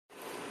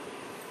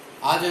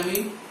आज আমি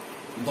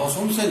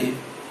দশম শ্রেণীর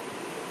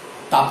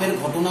তাপের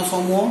ঘটনা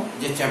সমূহ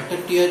যে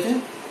চ্যাপ্টারটি আছে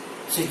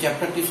সেই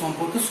চ্যাপ্টারটি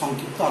সম্পর্কে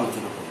সংক্ষিপ্ত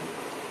আলোচনা করব।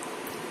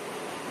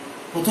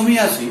 প্রথমেই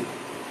আসি,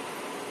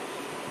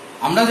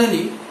 আমরা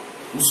জানি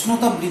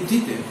উষ্ণতা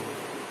বৃদ্ধিতে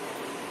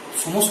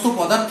সমস্ত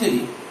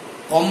পদার্থেরই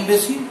কম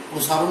বেশি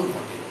প্রসারণ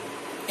ঘটে।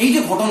 এই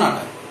যে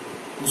ঘটনাটা,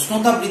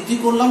 উষ্ণতা বৃদ্ধি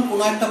করলাম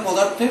কোনো একটা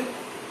পদার্থের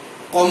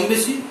কম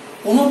বেশি,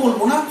 কোনো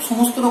বলবো না,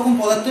 সমস্ত রকম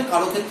পদার্থের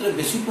কারো ক্ষেত্রে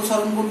বেশি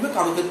প্রসারণ ঘটবে,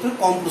 কারো ক্ষেত্রে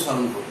কম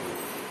প্রসারণ ঘটবে।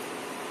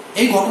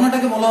 এই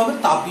ঘটনাটাকে বলা হবে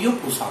তাপীয়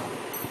প্রসারণ।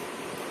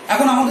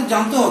 এখন আমাদের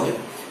জানতে হবে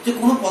যে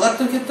কোনো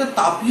পদার্থের ক্ষেত্রে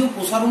তাপীয়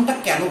প্রসারণটা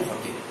কেন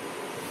ঘটে।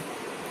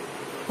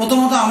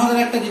 প্রথমত আমাদের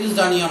একটা জিনিস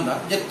জানি আমরা,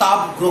 যে তাপ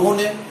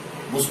গ্রহণে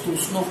বস্তু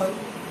উষ্ণ হয়,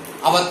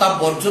 আবার তাপ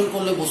বর্জন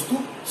করলে বস্তু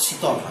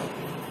শীতল হয়।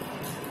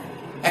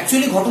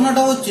 অ্যাকচুয়ালি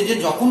ঘটনাটা হচ্ছে যে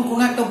যখন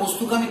কোনো একটা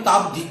বস্তুকে আমি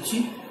তাপ দিচ্ছি,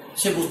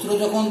 সে বস্তুটা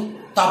যখন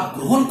তাপ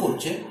গ্রহণ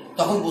করছে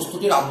তখন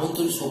বস্তুটির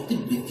আভ্যন্তরীণ শক্তি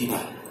বৃদ্ধি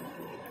পায়।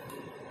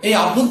 এই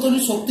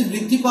আভ্যন্তরীণ শক্তি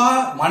বৃদ্ধি পাওয়া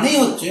মানেই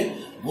হচ্ছে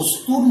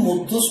বস্তুর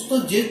মধ্যস্থ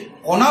যে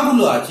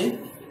কণাগুলো আছে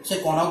সে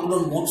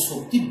কণাগুলোর মোট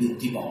শক্তি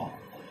বৃদ্ধি পাওয়া।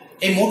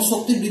 এই মোট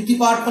শক্তি বৃদ্ধি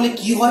পাওয়ার ফলে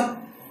কি হয়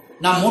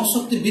না, মোট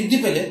শক্তি বৃদ্ধি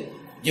পেলে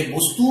যে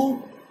বস্তু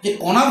যে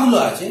কণাগুলো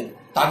আছে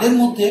তাদের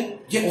মধ্যে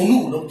যে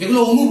অণুগুলো, যেগুলো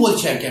অণু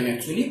বলছি আর কি আমি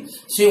অ্যাকচুয়ালি,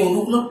 সেই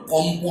অণুগুলোর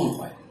কম্পন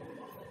হয়।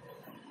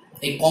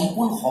 এই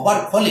কম্পন হবার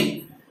ফলেই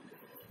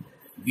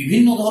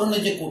বিভিন্ন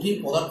ধরনের যে কঠিন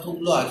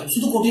পদার্থগুলো আছে,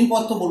 শুধু কঠিন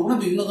পদার্থ বলবো না,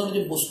 বিভিন্ন ধরনের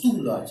যে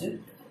বস্তুগুলো আছে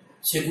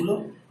সেগুলো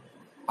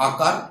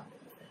আকার,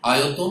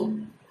 আয়তন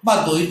বা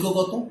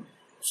দৈর্ঘ্যগত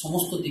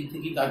সমস্ত দিক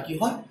থেকে তার কি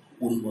হয়,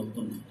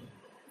 পরিবর্তন ঘটে।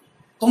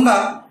 তোমরা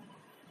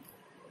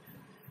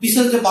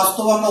বিশেষ যে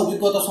বাস্তব আমরা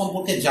অভিজ্ঞতা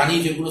সম্পর্কে জানি,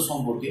 যেগুলো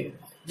সম্পর্কে,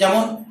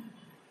 যেমন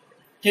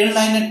ট্রেন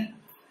লাইনের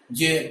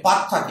যে পাত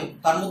থাকে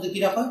তার মধ্যে কি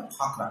রাখা হয়,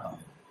 ফাঁক রাখা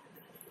হয়।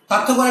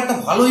 তার থেকে একটা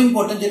ভালো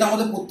ইম্পর্টেন্ট, যেটা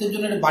আমাদের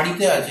প্রত্যেকজনের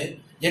বাড়িতে আছে,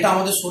 যেটা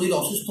আমাদের শরীর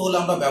অসুস্থ হলে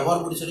আমরা ব্যবহার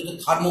করি, সেটা হচ্ছে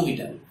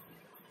থার্মোমিটার।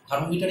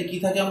 থার্মোমিটারে কি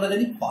থাকে আমরা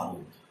জানি,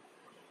 পারদ।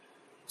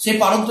 সেই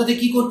পারদটাতে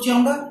কি করছি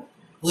আমরা,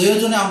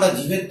 প্রয়োজনে আমরা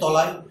জিভের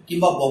তলায়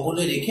কিংবা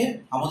বগলে রেখে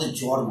আমাদের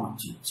জ্বর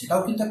মারছি,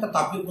 সেটাও কিন্তু একটা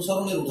তাপীয়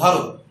প্রসারণের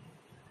উদাহরণ।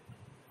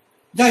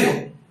 যাই হোক,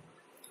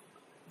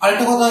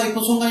 আরেকটা কথা এই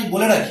প্রসঙ্গে আমি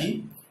বলে রাখি,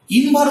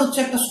 ইনভার হচ্ছে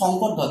একটা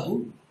সংকর ধাতু,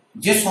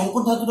 যে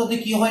সংকর ধাতুটাতে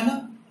কি হয় না,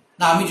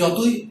 না আমি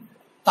যতই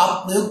তাপ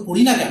প্রয়োগ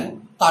করি না কেন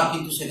তার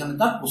কিন্তু সেখানে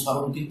তার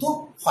প্রসারণ কিন্তু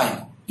হয়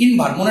না।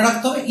 ইনভার মনে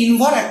রাখতে হবে,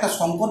 ইনভার একটা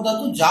সংকর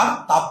ধাতু যার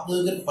তাপ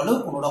প্রয়োগের ফলেও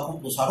কোনো রকম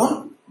প্রসারণ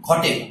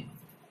ঘটে না।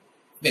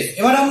 বেশ,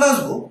 এবার আমরা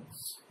আসবো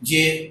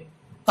যে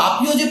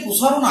তাপীয় যে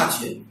প্রসারণ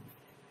আছে,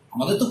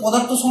 আমাদের তো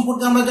পদার্থ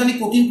সম্পর্কে আমরা জানি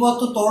কঠিন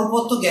পদার্থ, তরল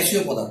পদার্থ,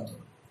 গ্যাসীয় পদার্থ।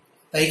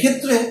 তাই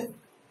এক্ষেত্রে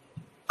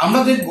আমরা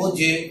দেখব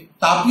যে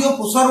তাপীয়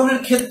প্রসারণের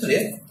ক্ষেত্রে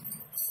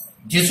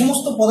যে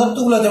সমস্ত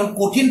পদার্থগুলো, যেমন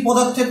কঠিন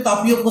পদার্থের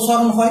তাপীয়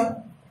প্রসারণ হয়,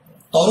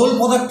 তরল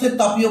পদার্থের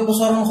তাপীয়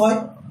প্রসারণ হয়,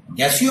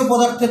 গ্যাসীয়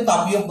পদার্থের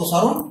তাপীয়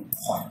প্রসারণ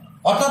হয়।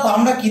 অর্থাৎ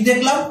আমরা কি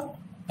দেখলাম,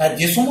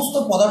 যে সমস্ত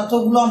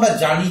পদার্থগুলো আমরা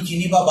জানি,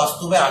 চিনি বা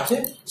বাস্তবে আছে,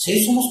 সেই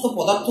সমস্ত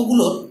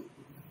পদার্থগুলোর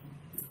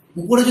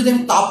উপরে যদি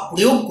আমি তাপ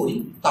প্রয়োগ করি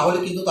তাহলে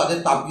কিন্তু তাদের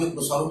তাপীয়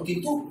প্রসারণ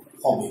কিন্তু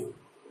হবে।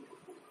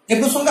 এ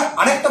প্রসঙ্গে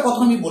আরেকটা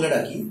কথা আমি বলে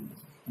রাখি,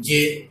 যে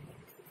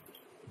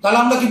তাহলে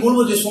আমরা কি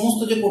বলবো যে সমস্ত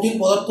যে কঠিন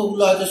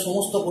পদার্থগুলো আছে,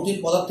 সমস্ত কঠিন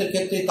পদার্থের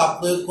ক্ষেত্রে তাপ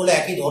প্রয়োগ করলে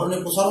একই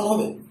ধরনের প্রসারণ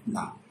হবে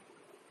না।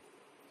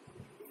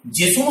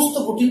 যে সমস্ত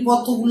কঠিন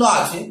পদার্থগুলো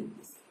আছে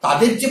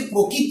তাদের যে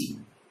প্রকৃতি,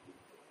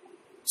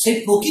 সেই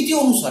প্রকৃতি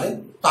অনুসারে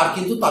তার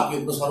কিন্তু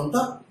তাপীয়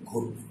প্রসারণটা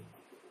ঘটবে।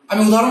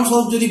 আমি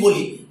উদাহরণস্বরূপ যদি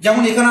বলি,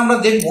 যেমন এখানে আমরা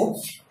দেখব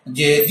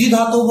যে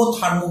দ্বিধাতব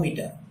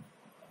থার্মোমিটার,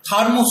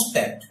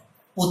 থার্মোস্ট্যাট,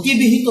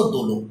 প্রতিবিহিত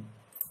দোলক,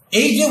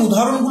 এই যে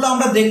উদাহরণগুলো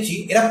আমরা দেখছি,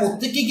 এরা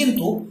প্রত্যেকই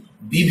কিন্তু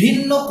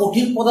বিভিন্ন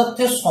কঠিন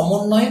পদার্থের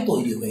সমন্বয়ে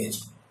তৈরি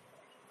হয়েছে।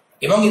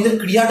 এবং এদের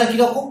ক্রিয়াটা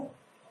কিরকম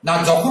না,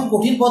 যখন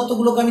কঠিন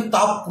পদার্থগুলোকে আমি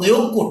তাপ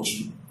প্রয়োগ করছি,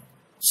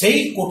 সেই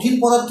কঠিন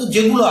পদার্থ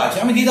যেগুলো আছে,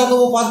 আমি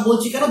দ্বিধাতব পাত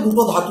বলছি কেন,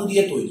 দুটো ধাতু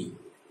দিয়ে তৈরি,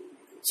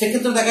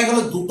 সেক্ষেত্রে দেখা গেল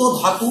দুটো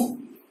ধাতু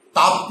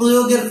তাপ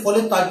প্রয়োগের ফলে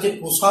তার যে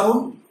প্রসারণ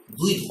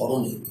দুই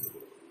ধরনের,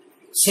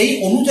 সেই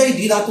অনুযায়ী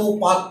দ্বিধাতব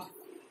পাত,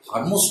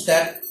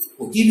 থার্মোস্ট্যাট,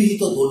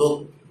 প্রতিবিহিত দোলক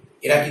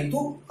এরা কিন্তু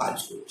কাজ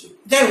করছে।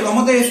 যাই হোক,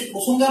 আমাদের এই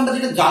প্রসঙ্গে আমরা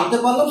যেটা জানতে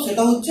পারলাম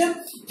সেটা হচ্ছে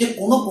যে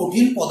কোনো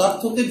কঠিন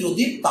পদার্থকে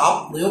যদি তাপ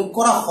প্রয়োগ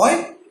করা হয়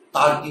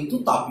তার কিন্তু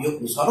তাপীয়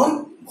প্রসারণ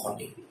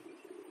ঘটে।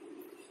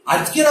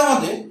 আজকের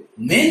আমাদের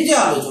মেন যে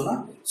আলোচনা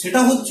সেটা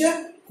হচ্ছে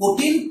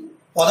কঠিন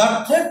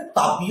পদার্থের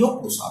তাপীয়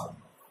প্রসারণ।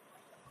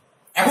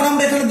 এখন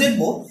আমরা এখানে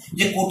দেখব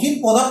যে কঠিন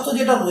পদার্থ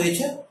যেটা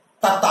রয়েছে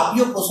তার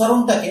তাপীয়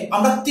প্রসারণটাকে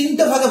আমরা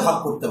তিনটে ভাগে ভাগ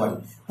করতে পারি।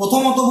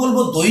 প্রথমত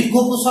বলবো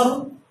দৈর্ঘ্য প্রসারণ,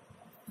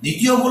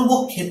 দ্বিতীয় বলবো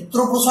ক্ষেত্র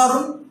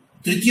প্রসারণ,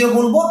 তৃতীয়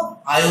বলবো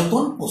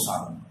আয়তন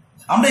প্রসারণ।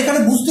 আমরা এখানে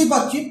বুঝতেই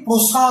পারছি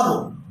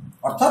প্রসারণ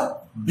অর্থাৎ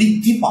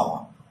বৃদ্ধি পাওয়া।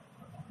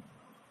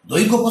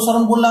 দৈর্ঘ্য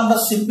প্রসারণ বললে আমরা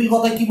সিম্পল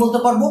কথায় কি বলতে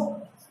পারবো,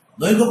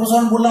 দৈর্ঘ্য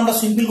প্রসারণ বললে আমরা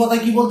সিম্পল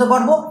কথায় কি বলতে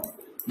পারবো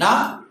না,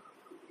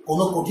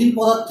 কোনো কঠিন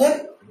পদার্থের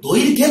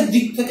দৈর্ঘ্যের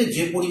দিক থেকে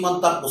যে পরিমাণ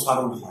তার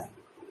প্রসারণ হয়।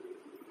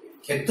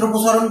 ক্ষেত্র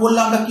প্রসারণ বললে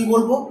আমরা কি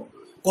বলবো,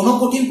 কোনো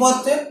কঠিন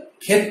পদার্থের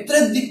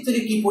ক্ষেত্রের দিক থেকে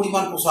কি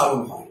পরিমাণ প্রসারণ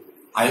হয়।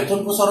 আয়তন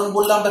প্রসারণ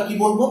বললে আমরা কি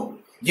বলবো,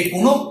 যে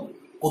কোনো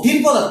কঠিন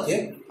পদার্থে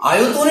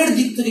আয়তনের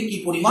দিক থেকে কি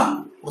পরিমাণ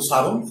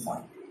প্রসারণ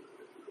হয়।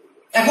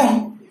 এখন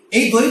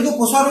এই দৈর্ঘ্য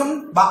প্রসারণ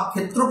বা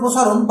ক্ষেত্র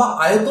প্রসারণ বা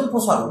আয়তন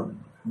প্রসারণ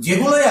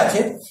যেগুলোই আছে,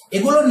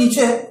 এগুলোর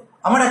নিচে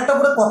আমার একটা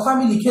করে কথা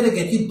আমি লিখে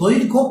রেখেছি,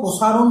 দৈর্ঘ্য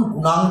প্রসারণ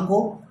গুণাঙ্ক,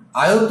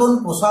 আয়তন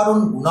প্রসারণ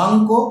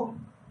গুণাঙ্ক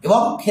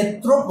এবং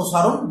ক্ষেত্র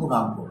প্রসারণ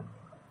গুণাঙ্ক।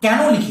 কেন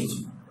লিখেছি?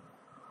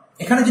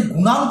 এখানে যে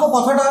গুণাঙ্ক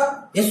কথাটা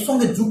এর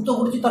সঙ্গে যুক্ত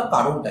করেছি তার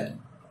কারণটা কি?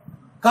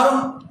 কারণ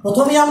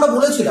প্রথমেই আমরা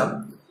বলেছিলাম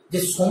যে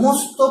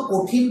সমস্ত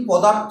কঠিন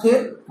পদার্থের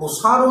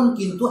প্রসারণ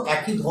কিন্তু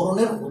একই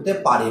ধরনের হতে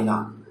পারে না।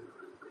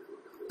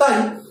 তাই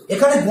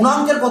এখানে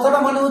গুণাঙ্কের কথাটা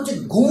মানে হচ্ছে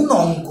গুণ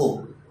অঙ্ক।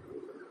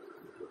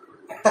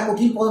 একটা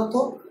কঠিন পদার্থ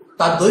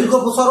তার দৈর্ঘ্য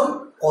প্রসারণ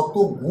কত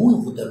গুণ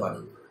হতে পারে,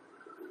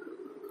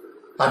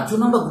 তার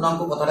জন্য আমরা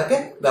গুণাঙ্ক কথাটাকে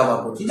ব্যবহার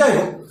করছি। যাই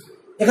হোক,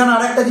 এখানে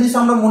আর একটা জিনিস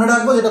আমরা মনে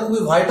রাখবো যেটা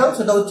খুবই ভাইটাল,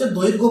 সেটা হচ্ছে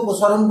দৈর্ঘ্য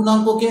প্রসারণ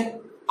গুণাঙ্ককে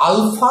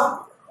আলফা,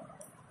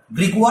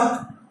 গ্রিক ওয়ার্ড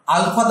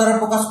আলফা দ্বারা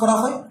প্রকাশ করা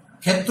হয়।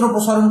 ক্ষেত্র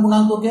প্রসারণ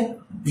গুণাঙ্ককে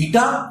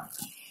বিটা,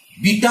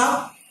 বিটা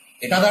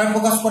এটা দ্বারা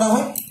প্রকাশ করা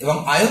হয় এবং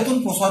আয়তন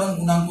প্রসারণ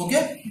গুণাঙ্ককে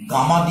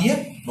গামা দিয়ে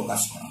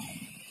প্রকাশ করা হয়।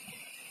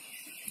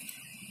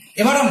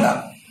 এবার আমরা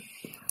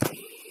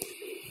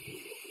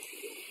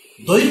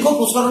দৈর্ঘ্য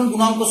প্রসারণ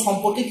গুণাঙ্ক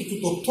সম্পর্কে কিছু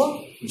তথ্য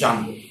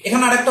জানব।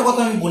 এখানে আরেকটা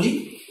কথা আমি বলি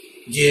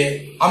যে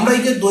আমরা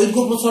এই যে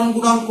দৈর্ঘ্য প্রসারণ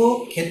গুণাঙ্ক,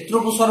 ক্ষেত্র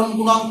প্রসারণ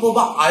গুণাঙ্ক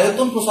বা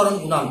আয়তন প্রসারণ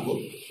গুণাঙ্ক,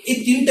 এই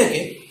তিনটাকে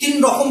তিন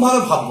রকম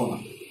ভাবে ভাববো না।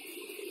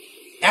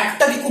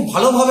 একটাকে খুব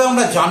ভালোভাবে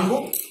আমরা জানবো,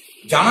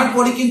 জানার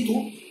পরে কিন্তু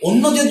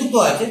অন্য যে দুটো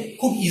আছে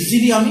খুব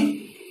ইজিলি আমি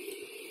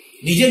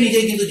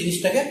নিজেই কিন্তু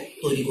জিনিসটাকে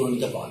তৈরি করে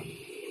নিতে পারবো।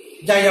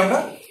 যাই আমরা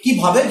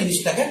কিভাবে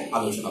জিনিসটাকে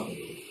আলোচনা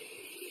করব।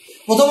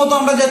 প্রথমত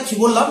আমরা যাচ্ছি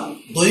বললাম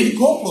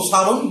দৈর্ঘ্য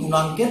প্রসারণ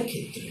গুণাঙ্কের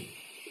ক্ষেত্রে।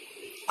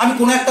 আমি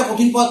কোনো একটা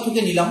কঠিন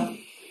পদার্থকে নিলাম,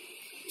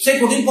 সেই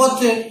কঠিন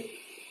পদার্থে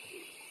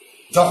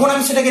যখন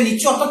আমি সেটাকে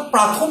নিচ্ছি অর্থাৎ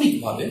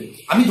প্রাথমিকভাবে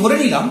আমি ধরে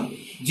নিলাম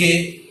যে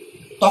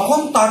তখন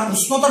তার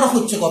উষ্ণতাটা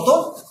হচ্ছে কত,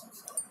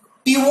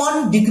 T1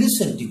 ডিগ্রি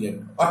সেন্টিগ্রেড।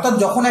 অর্থাৎ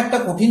যখন একটা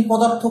কঠিন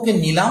পদার্থকে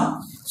নিলাম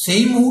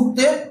সেই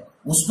মুহূর্তে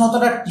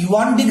উষ্ণতাটা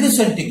T1 ডিগ্রি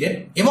সেন্টিগ্রেড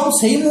এবং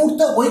সেই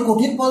মুহূর্তে ওই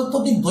কঠিন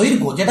পদার্থটির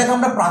দৈর্ঘ্য, যেটাকে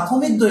আমরা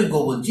প্রাথমিক দৈর্ঘ্য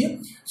বলছি,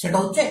 সেটা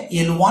হচ্ছে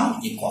L1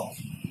 একক।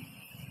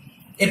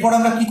 এরপর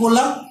আমরা কি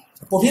করলাম,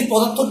 কঠিন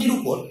পদার্থটির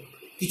উপর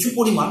কিছু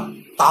পরিমাণ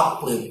তাপ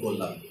প্রয়োগ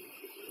করলাম।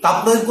 তাপ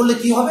প্রয়োগ করলে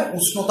কি হবে,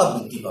 উষ্ণতা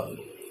বৃদ্ধি পাবে।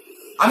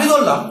 আমি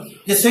বললাম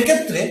যে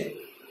সেক্ষেত্রে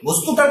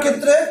বস্তুটার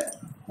ক্ষেত্রে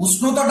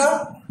উষ্ণতাটা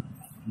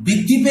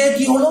বৃদ্ধি পেয়ে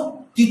কি হলো,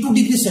 T2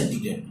 ডিগ্রি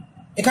সেন্টিগ্রেড।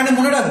 এখানে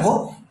মনে রাখবো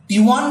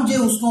T1 যে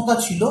উষ্ণতা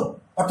ছিল,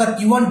 অর্থাৎ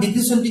T1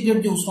 ডিগ্রি সেন্টিগ্রেড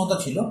যে উষ্ণতা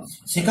ছিল,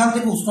 সেখান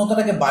থেকে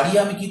উষ্ণতাটাকে বাড়িয়ে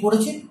আমি কি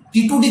করেছি,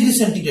 T2 ডিগ্রি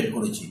সেন্টিগ্রেড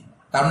করেছি।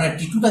 তার মানে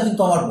T2টা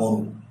কিন্তু আমার বড়,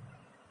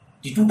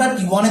 T2টা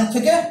T1 এর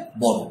থেকে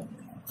বড়।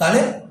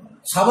 তাহলে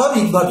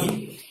স্বাভাবিকভাবেই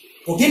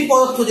কঠিন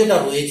পদার্থ যেটা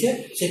রয়েছে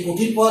সেই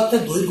কঠিন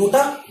পদার্থের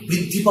দৈর্ঘ্যটা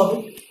বৃদ্ধি পাবে।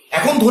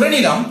 এখন ধরে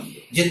নিলাম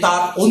যে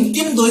তার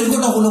অন্তিম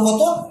দৈর্ঘ্যটা হলো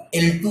কত,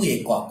 L2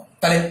 একক।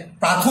 তাহলে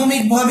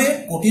প্রাথমিকভাবে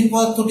কঠিন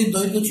পদার্থটির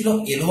দৈর্ঘ্য ছিল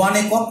L1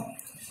 একক।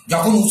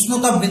 যখন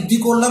উষ্ণতা বৃদ্ধি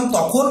করলাম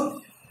তখন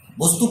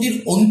বস্তুটির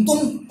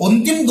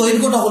অন্তিম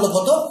দৈর্ঘ্যটা হলো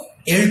কত,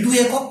 L2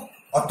 একক।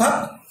 অর্থাৎ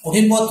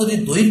কঠিন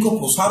পদার্থটির দৈর্ঘ্য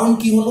প্রসারণ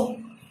কি হলো,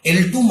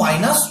 L2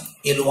 মাইনাস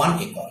L1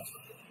 একক,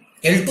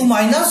 L2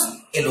 মাইনাস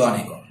L1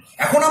 একক।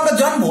 এখন আমরা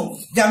জানবো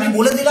যে আমি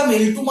বলে দিলাম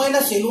L2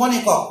 মাইনাস L1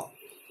 একক,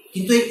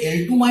 কিন্তু এই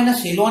L2 মাইনাস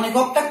L1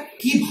 এককটা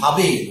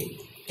কিভাবে এলো,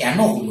 কেন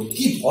হলো,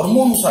 কি ধর্ম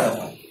অনুসারে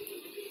হয়,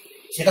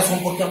 সেটা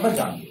সম্পর্কে আমরা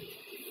জানবো।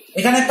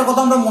 এখানে একটা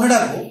কথা আমরা মনে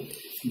রাখবো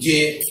যে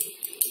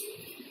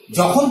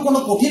যখন কোনো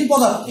কঠিন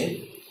পদার্থের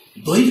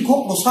দৈর্ঘ্য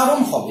প্রসারণ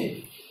হবে,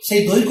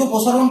 সেই দৈর্ঘ্য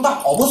প্রসারণটা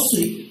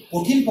অবশ্যই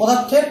কঠিন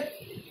পদার্থের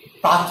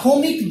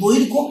প্রাথমিক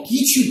দৈর্ঘ্য কি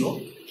ছিল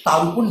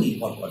তার উপর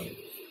নির্ভর করে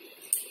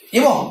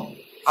এবং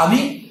আমি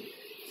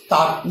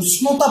তার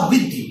উষ্ণতা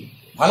বৃদ্ধি,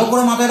 ভালো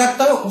করে মাথায়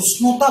রাখতে হবে,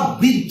 উষ্ণতা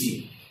বৃদ্ধি,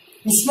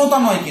 উষ্ণতা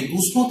নয় কিন্তু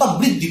উষ্ণতা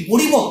বৃদ্ধি,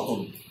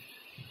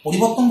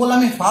 পরিবর্তন বলে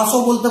আমি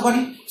হ্রাসও বলতে পারি।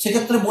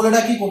 সেক্ষেত্রে বলে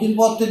রাখি কঠিন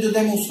পদার্থের যদি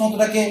আমি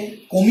উষ্ণতাটাকে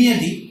কমিয়ে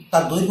দিই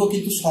তার দৈর্ঘ্য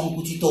কিন্তু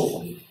সংকুচিতও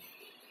হবে।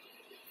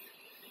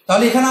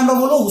 তাহলে এখানে আমরা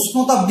বলবো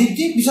উষ্ণতা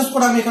বৃদ্ধি, বিশেষ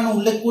করে আমি এখানে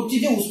উল্লেখ করছি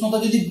যে উষ্ণতা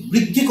যদি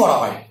বৃদ্ধি করা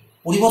হয়,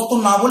 পরিবর্তন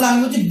না বলে আমি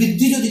বলছি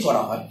বৃদ্ধি যদি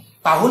করা হয়,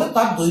 তাহলে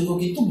তার দৈর্ঘ্য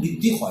কিন্তু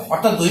বৃদ্ধি হয়,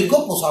 অর্থাৎ দৈর্ঘ্য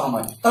প্রসারণ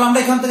হয়। তাহলে আমরা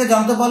এখান থেকে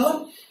জানতে পারলাম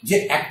যে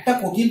একটা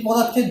কঠিন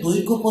পদার্থের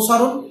দৈর্ঘ্য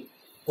প্রসারণ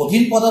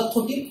কঠিন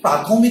পদার্থটি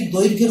প্রাথমিক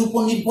দৈর্ঘ্যের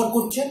উপর নির্ভর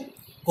করছে,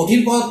 কঠিন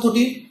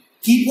পদার্থটি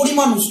কি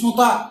পরিমাণ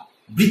উষ্ণতা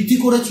বৃদ্ধি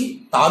করেছি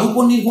তার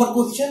উপর নির্ভর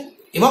করছে,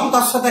 এবং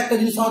তার সাথে একটা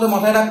জিনিস আমাদের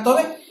মাথায় রাখতে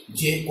হবে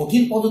যে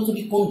কঠিন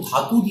পদার্থটি কোন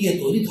ধাতু দিয়ে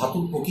তৈরি,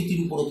 ধাতুর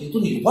প্রকৃতির উপরও কিন্তু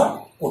নির্ভর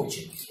করছে।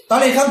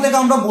 তাহলে এখান থেকে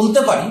আমরা বলতে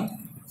পারি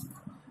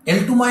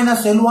L2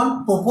 minus L1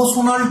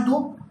 proportional to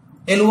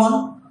L1,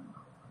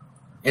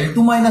 L2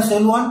 minus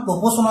L1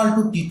 proportional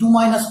to T2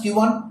 minus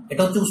T1।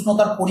 এটা হচ্ছে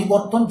উষ্ণতার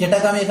পরিবর্তন,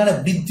 যেটাকে আমি এখানে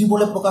বৃদ্ধি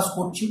বলে প্রকাশ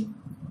করছি।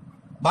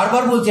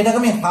 বারবার বলছি এটাকে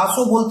আমি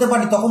হ্রাসও বলতে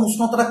পারি, তখন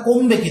উষ্ণতাটা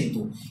কমবে কিন্তু,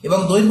 এবং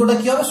দৈর্ঘ্যটা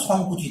কি হবে,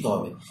 সংকুচিত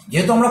হবে।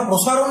 যেহেতু আমরা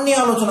প্রসারণ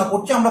নিয়ে আলোচনা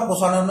করছি, আমরা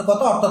প্রসারণের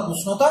কথা অর্থাৎ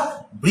উষ্ণতা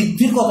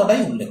বৃদ্ধির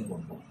কথাটাই উল্লেখ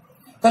করব।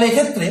 তাহলে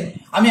এক্ষেত্রে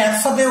আমি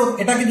একসাথে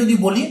এটাকে যদি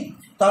বলি,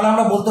 তাহলে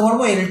আমরা বলতে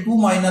পারবো L2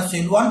 minus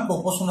L1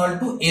 proportional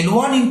to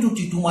L1 into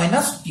T2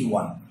 minus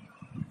T1।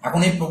 এখন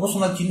এই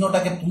প্রপোর্শনাল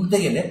চিহ্নটাকে তুলতে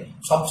গেলে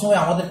সবসময়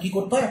আমাদের কি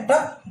করতে হয়, একটা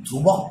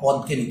ধ্রুবক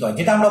পদকে নিতে হয়,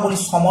 যেটা আমরা বলি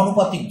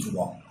সমানুপাতিক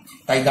ধ্রুবক।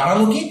 তাই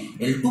দাঁড়ালো কি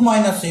L2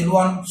 মাইনাস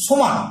L1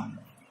 সমান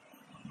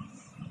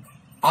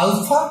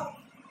alpha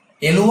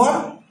L1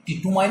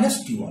 T2 minus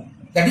T1,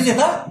 that is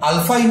এটা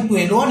alpha into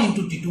L1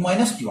 into T2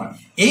 minus T1।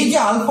 এই যে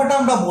আলফাটা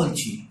আমরা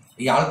বলছি,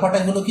 এই আলফাটা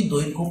হলো কি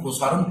দৈর্ঘ্য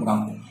প্রসারণ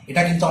গুণাঙ্ক।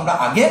 এটা কিন্তু আমরা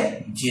আগে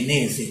জেনে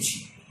এসেছি,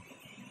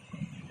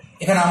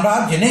 এখানে আমরা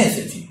জেনে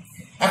এসেছি।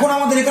 এখন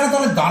আমাদের এখানে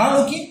তাহলে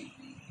দাঁড়ালো কি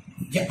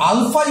যে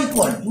alpha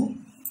equal to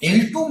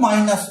L2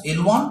 minus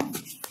L1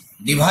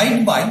 divide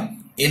by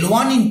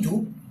L1 into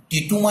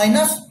T2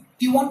 minus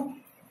T1।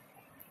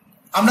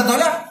 আমরা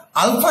তাহলে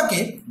আলফাকে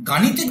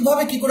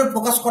গাণিতিকভাবে কি করে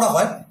প্রকাশ করা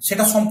হয়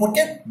সেটা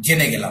সম্পর্কে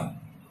জেনে গেলাম।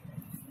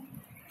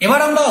 এবার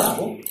আমরা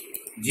আসবো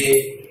যে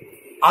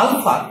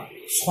আলফার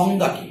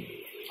সংজ্ঞা কি,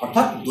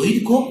 অর্থাৎ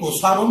দৈর্ঘ্য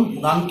প্রসারণ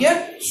গুণাঙ্কের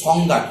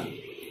সংজ্ঞা কি,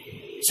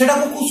 সেটা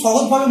খুব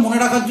সহজভাবে মনে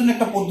রাখার জন্য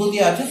একটা পদ্ধতি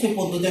আছে, সেই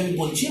পদ্ধতি আমি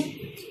বলছি।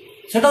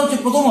 সেটা হচ্ছে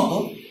প্রথমত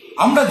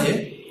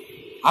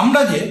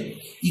আমরা যে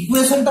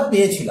ইকুয়েশনটা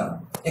পেয়েছিলাম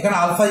এখানে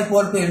alpha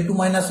equal to L2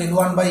 minus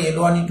L1 by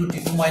L1 into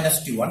T2 minus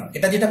T1,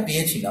 এটা যেটা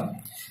পেয়েছিলাম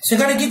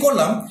সেখানে কি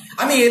করলাম,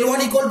 আমি L1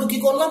 ইকুয়াল টু কি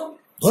করলাম,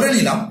 ধরে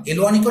নিলাম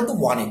L1 ইকুয়াল টু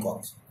 1 একক,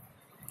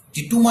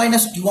 T2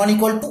 minus T1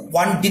 equal to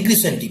 1 degree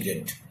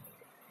centigrade.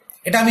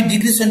 এটা আমি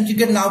ডিগ্রি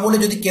সেন্টিগ্রেড না বলে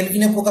যদি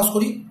কেলভিনে প্রকাশ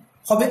করি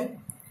হবে।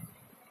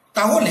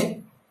 তাহলে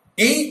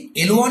এই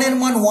L1 এর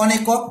মান 1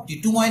 একক,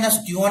 T2 মাইনাস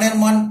T1 এর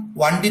মান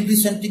 1 ডিগ্রি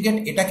সেন্টিগ্রেড,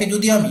 এটাকে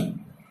যদি আমি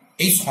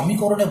এই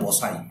সমীকরণে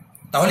বসাই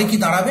তাহলে কি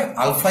দাঁড়াবে,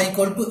 alpha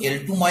equal to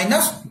L2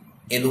 minus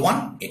L1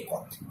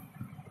 একক।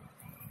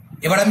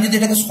 এবার আমি যদি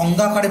এটাকে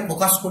সংজ্ঞা আকারে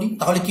প্রকাশ করি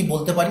তাহলে কি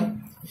বলতে পারি,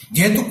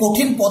 যেহেতু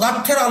কঠিন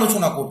পদার্থের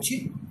আলোচনা করছি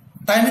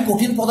তাই আমি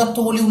কঠিন পদার্থ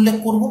বলে উল্লেখ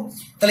করব।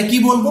 তাহলে কি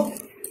বলবো,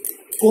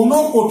 কোন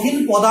কঠিন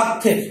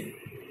পদার্থের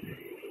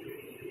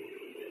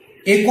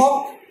একক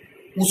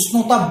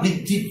উষ্ণতা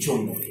বৃদ্ধির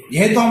জন্য,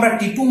 যেহেতু আমরা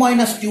T2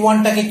 মাইনাস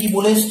T1টাকে কি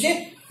বলে এসছে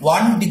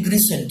 1 ডিগ্রি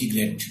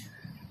সেন্টিগ্রেড,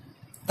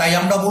 তাই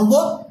আমরা বলবো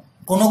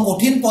কোন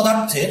কঠিন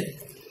পদার্থের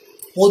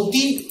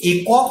প্রতি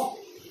একক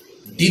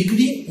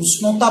ডিগ্রি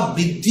উষ্ণতা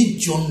বৃদ্ধির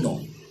জন্য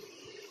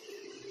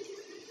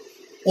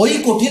ওই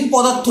কঠিন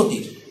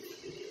পদার্থটির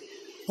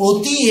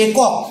প্রতি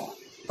একক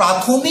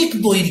প্রাথমিক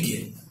দৈর্ঘ্যে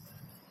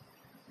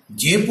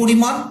যে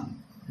পরিমাণ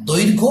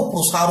দৈর্ঘ্য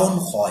প্রসারণ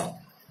হয়,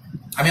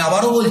 আমি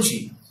আবারও বলছি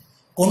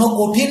কোনো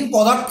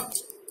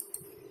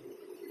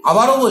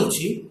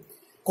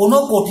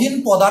কঠিন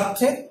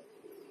পদার্থে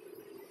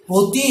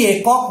প্রতি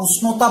একক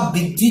উষ্ণতা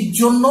বৃদ্ধির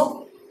জন্য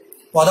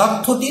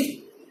পদার্থটির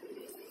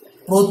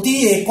প্রতি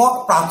একক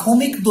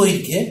প্রাথমিক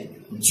দৈর্ঘ্যে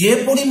যে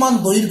পরিমাণ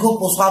দৈর্ঘ্য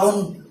প্রসারণ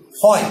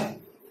হয়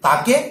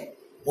তাকে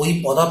ওই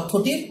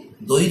পদার্থটির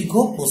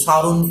দৈর্ঘ্য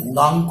প্রসারণ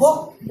গুণাঙ্ক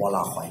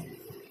বলা হয়।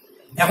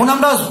 এখন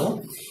আমরা আসবো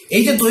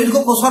এই যে দৈর্ঘ্য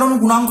প্রসারণ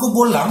গুণাঙ্ক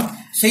বললাম,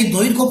 সেই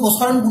দৈর্ঘ্য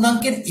প্রসারণ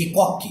গুণাঙ্কের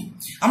একক কি।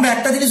 আমরা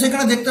একটা জিনিস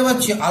এখানে দেখতে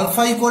পাচ্ছি,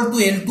 alpha equal to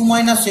L2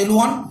 minus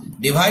L1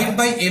 divide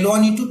by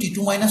L1 into T2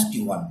 minus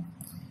T1।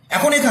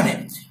 এখন এখানে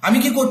আমি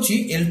কি করছি,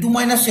 L2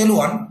 মাইনাস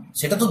L1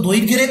 সেটা তো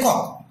দৈর্ঘ্যের একক,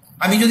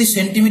 আমি যদি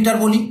সেন্টিমিটার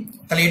বলি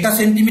তাহলে এটা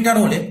সেন্টিমিটার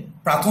হলে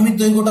প্রাথমিক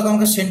দৈর্ঘ্যটাকে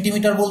আমাকে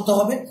সেন্টিমিটার বলতে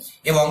হবে,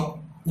 এবং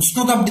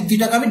উষ্ণতা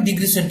বৃদ্ধিটাকে আমি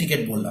ডিগ্রি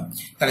সেন্টিগ্রেড বললাম।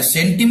 তাহলে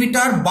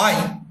centimetre by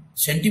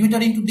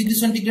centimetre into degree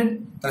centigrade,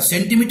 তাহলে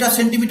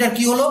সেন্টিমিটার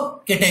কি হলো,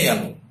 কেটে গেল,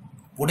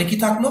 পড়ে কি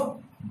থাকলো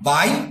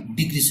বাই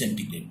ডিগ্রি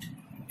সেন্টিগ্রেড।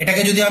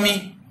 এটাকে যদি আমি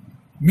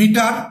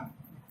মিটার,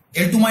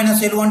 L2 মাইনাস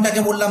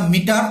L1টাকে বললাম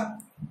মিটার,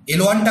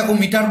 L1টাকে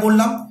মিটার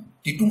বললাম,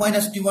 T2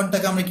 মাইনাস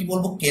T1টাকে আমরা কি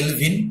বলবো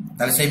কেলভিন,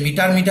 তাহলে সেই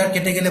মিটার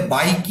কেটে গেলে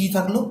বাই কি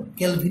থাকলো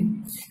কেলভিন।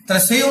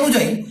 তাহলে সেই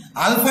অনুযায়ী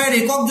আলফা এর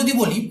একক যদি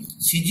বলি,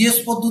 সিজিএস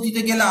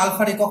পদ্ধতিতে গেলে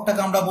আলফার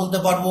এককটাকে আমরা বলতে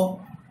পারবো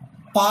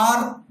পার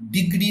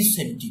ডিগ্রি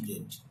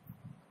সেন্টিগ্রেড,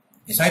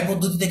 এসআই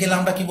পদ্ধতিতে গেলে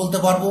আমরা কি বলতে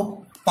পারবো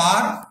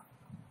পার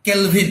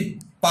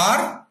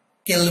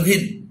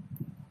কেলভিন।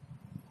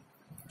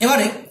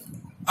 এবারে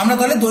আমরা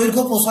তাহলে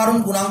দৈর্ঘ্য প্রসারণ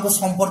গুণাঙ্ক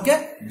সম্পর্কে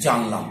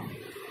জানলাম।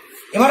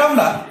 এবার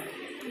আমরা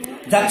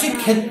যাচ্ছি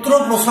ক্ষেত্র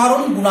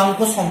প্রসারণ গুণাঙ্ক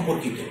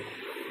সম্পর্কিত।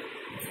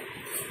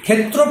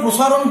 ক্ষেত্র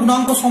প্রসারণ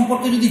গুণাঙ্ক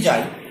সম্পর্কে যদি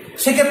যাই,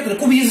 সেক্ষেত্রে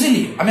খুব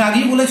ইজিলি আমি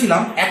আগেই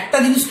বলেছিলাম একটা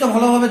জিনিসকে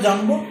ভালোভাবে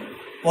জানবো,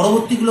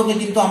 পরবর্তীগুলোকে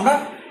কিন্তু আমরা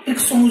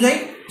ট্রিক্স অনুযায়ী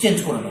চেঞ্জ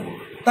করে নেব,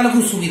 তাহলে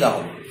খুব সুবিধা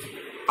হবে।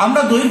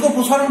 আমরা দৈর্ঘ্য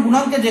প্রসারণ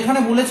গুণাঙ্কে যেখানে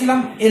বলেছিলাম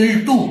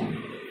L2,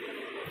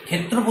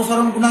 ক্ষেত্র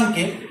প্রসারণ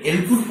গুণাঙ্কে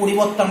L2-র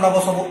পরিবর্তে আমরা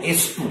বসাবো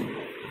S2।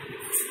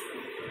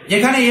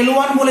 যেখানে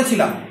L1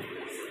 বলেছিলাম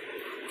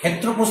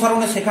ক্ষেত্র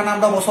প্রসারণে, সেখানে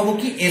আমরা বসাবো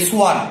কি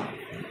S1।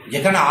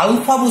 যেখানে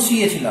আলফা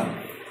বসিয়েছিলাম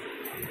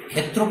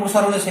ক্ষেত্র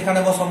প্রসারণে, সেখানে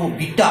বসাবো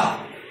বিটা।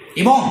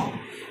 এবং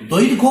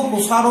দৈর্ঘ্য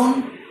প্রসারণ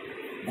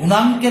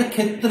গুণাঙ্কের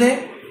ক্ষেত্রে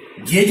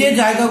যে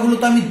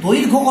জায়গাগুলোতে আমি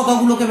দৈর্ঘ্য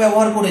কথাগুলোকে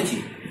ব্যবহার করেছি,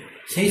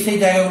 সেই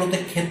জায়গাগুলোতে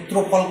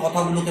ক্ষেত্রফল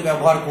কথাগুলোকে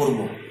ব্যবহার করব,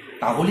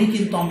 তাহলেই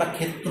কিন্তু আমরা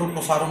ক্ষেত্র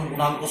প্রসারণ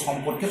গুণাঙ্ক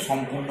সম্পর্কে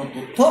সম্পূর্ণ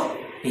তথ্য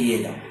পেয়ে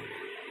যাব।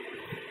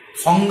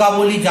 সংজ্ঞা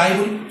বলি যাই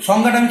বলি,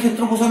 সংজ্ঞাটা আমি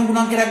ক্ষেত্র প্রসারণ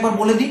গুণাঙ্কের একবার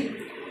বলে দিই।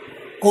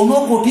 কোনো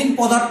কঠিন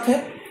পদার্থে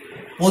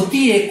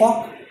প্রতি একক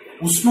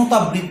উষ্ণতা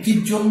বৃদ্ধির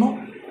জন্য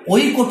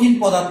ওই কঠিন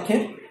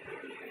পদার্থের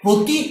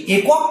প্রতি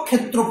একক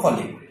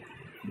ক্ষেত্রফলে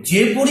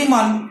যে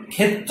পরিমাণ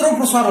ক্ষেত্র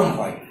প্রসারণ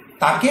হয়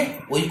তাকে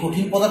ওই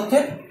কঠিন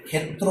পদার্থের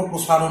ক্ষেত্র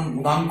প্রসারণ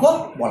গুণাঙ্ক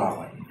বলা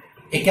হয়।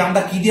 একে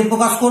আমরা কি দিয়ে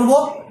প্রকাশ করব?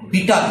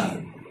 বিটা দিয়ে।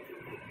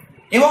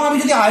 এবং আমি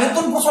যদি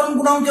আয়তন প্রসারণ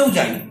গুণাঙ্কেও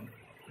যাই,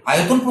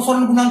 আয়তন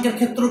প্রসারণ গুণাঙ্কের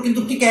ক্ষেত্র কিন্তু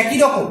ঠিক একই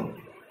রকম।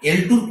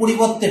 L2-র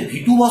পরিবর্তে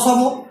V2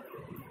 বসাবো,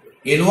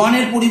 L1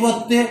 এর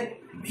পরিবর্তে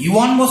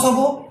V1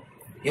 বসাবো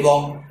এবং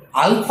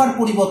আলফার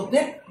পরিবর্তে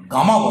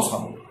গামা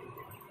বসাবো।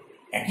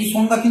 একই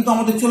সংজ্ঞা কিন্তু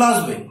আমাদের চলে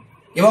আসবে।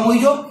 এবং ওই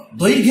যে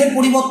দৈর্ঘ্যের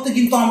পরিবর্তে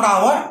কিন্তু আমরা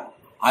আবার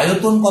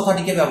আয়তন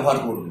কথাটিকে ব্যবহার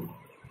করব।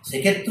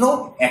 সেক্ষেত্রেও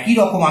একই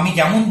রকম, আমি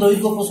যেমন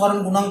দৈর্ঘ্য প্রসারণ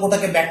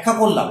গুণাঙ্কটাকে ব্যাখ্যা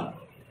করলাম,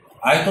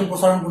 আয়তন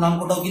প্রসারণ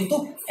গুণাঙ্কটাও কিন্তু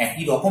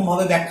একই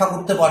রকমভাবে ব্যাখ্যা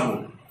করতে পারবো।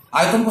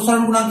 আয়তন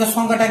প্রসারণ গুণাঙ্কের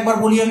সংজ্ঞাটা একবার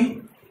বলি আমি।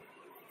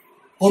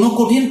 কোনো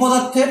কঠিন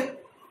পদার্থের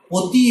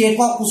প্রতি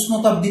একক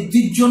উষ্ণতা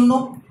বৃদ্ধির জন্য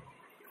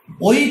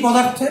ওই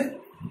পদার্থের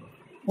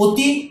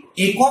প্রতি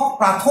একক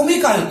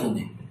প্রাথমিক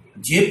আয়তনে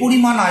যে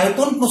পরিমাণ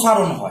আয়তন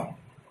প্রসারণ হয়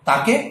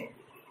তাকে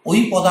ওই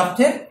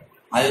পদার্থের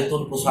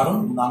আয়তন প্রসারণ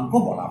গুণাঙ্ক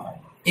বলা হয়।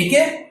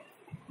 একে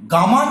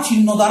গামা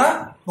চিহ্ন দ্বারা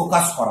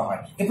প্রকাশ করা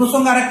হয়। এ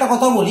প্রসঙ্গে আরেকটা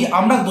কথা বলি,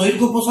 আমরা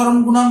দৈর্ঘ্য প্রসারণ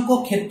গুণাঙ্ক,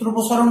 ক্ষেত্র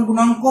প্রসারণ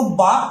গুণাঙ্ক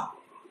বা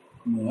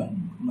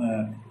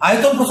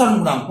আয়তন প্রসারণ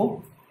গুণাঙ্ক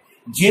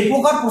যে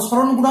প্রকার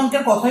প্রসারণ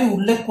গুণাঙ্কের কথাই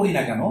উল্লেখ করি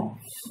না কেন,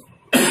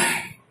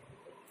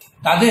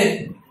 তাদের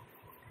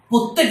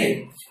প্রত্যেকের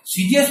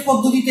সিজিএস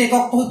পদ্ধতিতে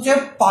এককটা হচ্ছে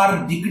পার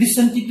ডিগ্রি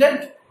সেন্টিগ্রেড,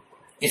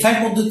 এসআই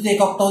পদ্ধতিতে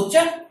এককটা হচ্ছে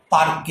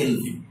পার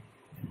কেলভিন।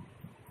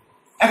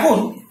 এখন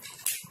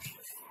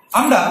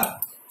আমরা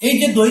এই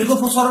যে দৈর্ঘ্য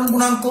প্রসারণ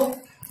গুণাঙ্ক,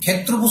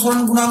 ক্ষেত্র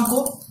প্রসারণ গুণাঙ্ক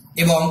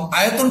এবং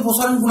আয়তন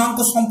প্রসারণ গুণাঙ্ক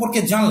সম্পর্কে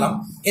জানলাম।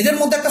 এদের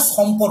মধ্যে একটা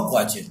সম্পর্ক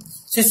আছে।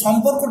 সেই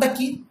সম্পর্কটা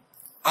কি?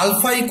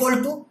 Alpha equal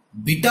to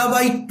beta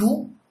by 2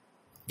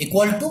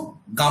 equal to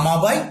gamma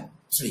by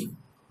 3।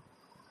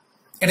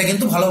 এটা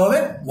কিন্তু ভালোভাবে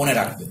মনে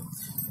রাখবে।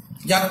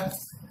 যাক,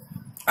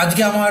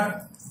 আজকে আমার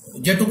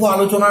যেটুকু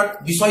আলোচনার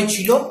বিষয়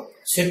ছিল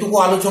সেটুকু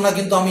আলোচনা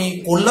কিন্তু আমি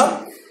করলাম।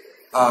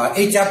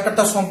 এই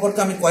চ্যাপ্টারটা সম্পর্কে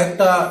আমি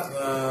কয়েকটা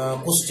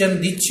কোশ্চেন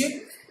দিচ্ছি,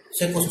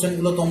 সেই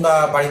কোশ্চেনগুলো তোমরা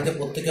বাড়িতে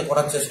প্রত্যেকে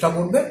করার চেষ্টা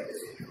করবে।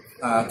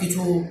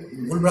 কিছু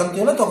ভুলভ্রান্তি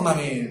হলে তখন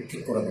আমি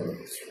ঠিক করে দেবো।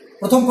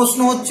 প্রথম প্রশ্ন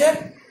হচ্ছে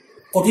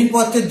কঠিন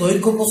পদার্থের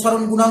দৈর্ঘ্য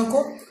প্রসারণ গুণাঙ্ক,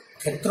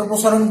 ক্ষেত্র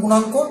প্রসারণ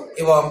গুণাঙ্ক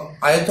এবং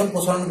আয়তন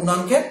প্রসারণ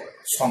গুণাঙ্কের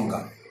সংজ্ঞা।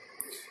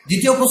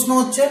 দ্বিতীয় প্রশ্ন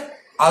হচ্ছে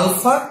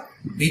আলফা,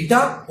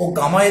 বিটা ও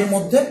গামা এর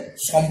মধ্যে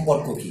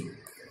সম্পর্ক কি।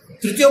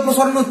 তৃতীয়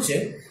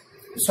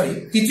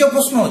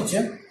প্রশ্ন হচ্ছে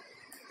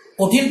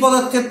কঠিন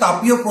পদার্থের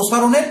তাপীয়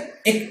প্রসারণের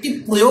একটি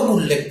প্রয়োগ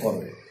উল্লেখ করো।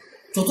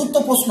 চতুর্থ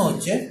প্রশ্ন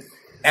হচ্ছে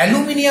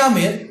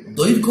অ্যালুমিনিয়ামের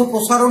দৈর্ঘ্য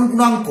প্রসারণ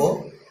গুণাঙ্ক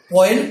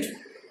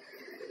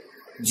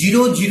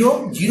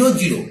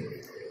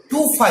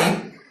 0.000025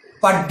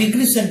 পার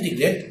ডিগ্রি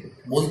সেন্টিগ্রেড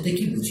বলতে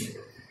কি বুঝি।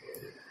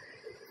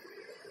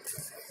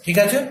 ঠিক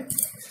আছে,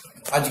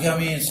 আজকে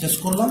আমি শেষ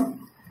করলাম।